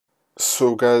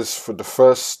So guys, for the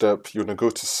first step, you're going to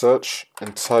go to search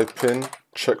and type in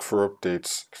check for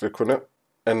updates. Click on it.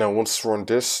 And now once you're on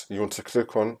this, you want to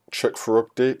click on check for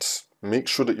updates. Make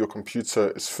sure that your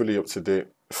computer is fully up to date.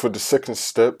 For the second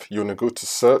step, you want to go to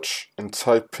search and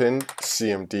type in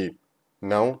CMD.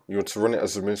 Now you want to run it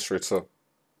as administrator.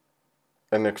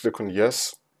 And then click on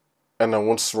yes. And now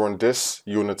once you're on this,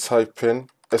 you want to type in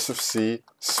sfc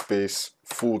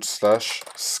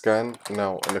 /scan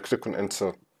now and then click on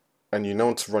enter. And you now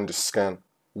want to run the scan.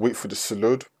 Wait for this to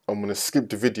load. I'm going to skip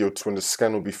the video to when the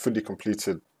scan will be fully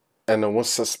completed. And then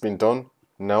once that's been done,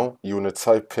 now you want to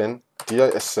type in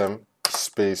dism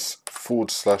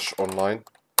 /online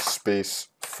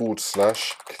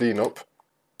 /cleanup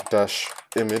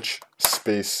 -image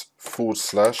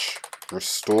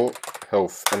 /restore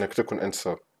health and then click on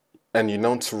enter. And you now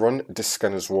want to run this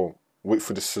scan as well. Wait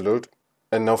for this to load.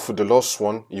 And now for the last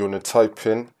one, you want to type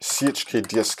in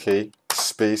chkdsk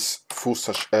 /f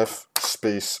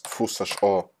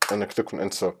 /r and then click on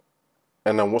enter.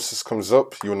 And then once this comes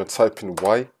up, you want to type in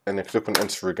Y and then click on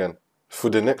enter again. For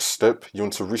the next step, you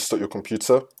want to restart your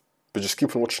computer, but just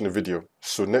keep on watching the video.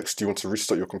 So next, you want to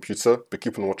restart your computer, but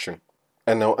keep on watching.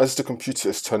 And now as the computer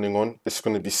is turning on, it's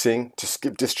going to be saying to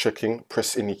skip this checking,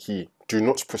 press any key. Do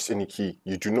not press any key.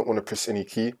 You do not want to press any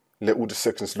key. Let all the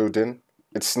seconds load in.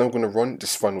 It's now going to run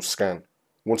this final scan.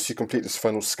 Once you complete this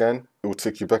final scan, it will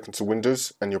take you back into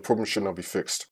Windows and your problem should now be fixed.